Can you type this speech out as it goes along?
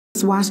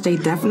This wash day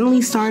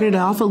definitely started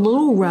off a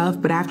little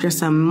rough, but after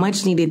some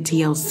much needed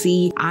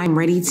TLC, I'm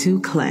ready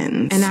to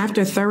cleanse. And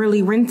after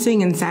thoroughly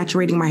rinsing and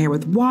saturating my hair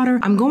with water,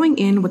 I'm going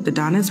in with the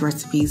Donna's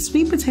Recipe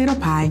Sweet Potato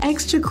Pie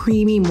Extra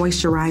Creamy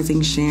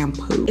Moisturizing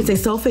Shampoo. It's a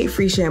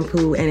sulfate-free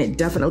shampoo and it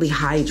definitely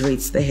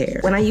hydrates the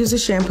hair. When I use the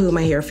shampoo,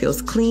 my hair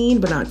feels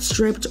clean but not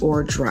stripped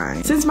or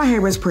dry. Since my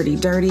hair was pretty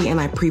dirty and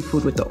I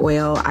pre-pooed with the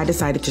oil, I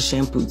decided to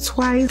shampoo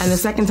twice. And the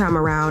second time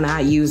around, I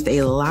used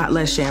a lot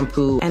less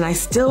shampoo and I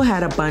still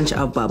had a bunch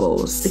of bubbles.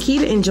 The key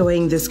to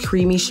enjoying this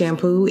creamy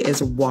shampoo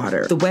is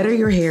water. The wetter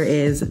your hair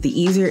is, the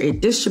easier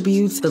it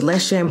distributes, the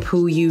less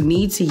shampoo you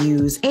need to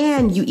use,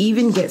 and you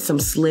even get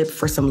some slip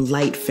for some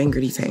light finger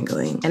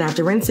detangling. And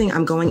after rinsing,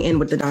 I'm going in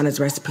with the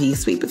Donna's Recipe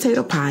Sweet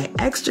Potato Pie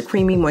Extra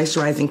Creamy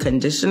Moisturizing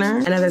Conditioner.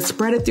 And as I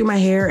spread it through my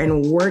hair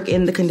and work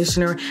in the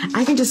conditioner,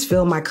 I can just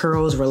feel my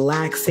curls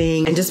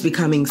relaxing and just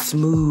becoming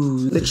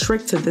smooth. The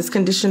trick to this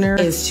conditioner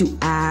is to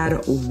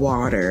add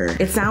water.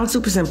 It sounds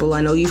super simple.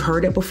 I know you've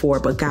heard it before,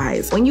 but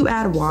guys, when you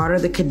add water,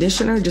 the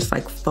conditioner just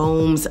like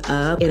foams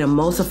up. It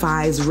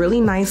emulsifies really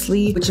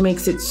nicely, which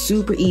makes it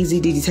super easy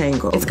to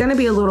detangle. It's gonna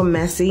be a little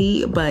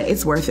messy, but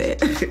it's worth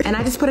it. And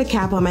I just put a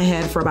cap on my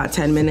head for about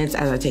 10 minutes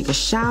as I take a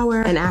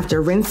shower. And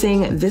after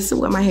rinsing, this is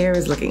what my hair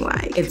is looking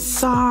like. It's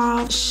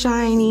soft,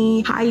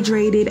 shiny,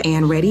 hydrated,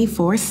 and ready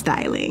for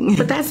styling.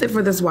 But that's it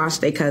for this wash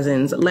day,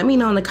 cousins. Let me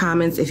know in the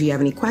comments if you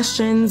have any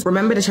questions.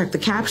 Remember to check the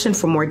caption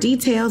for more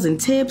details and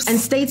tips, and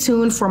stay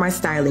tuned for my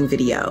styling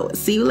video.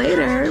 See you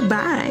later.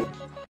 Bye.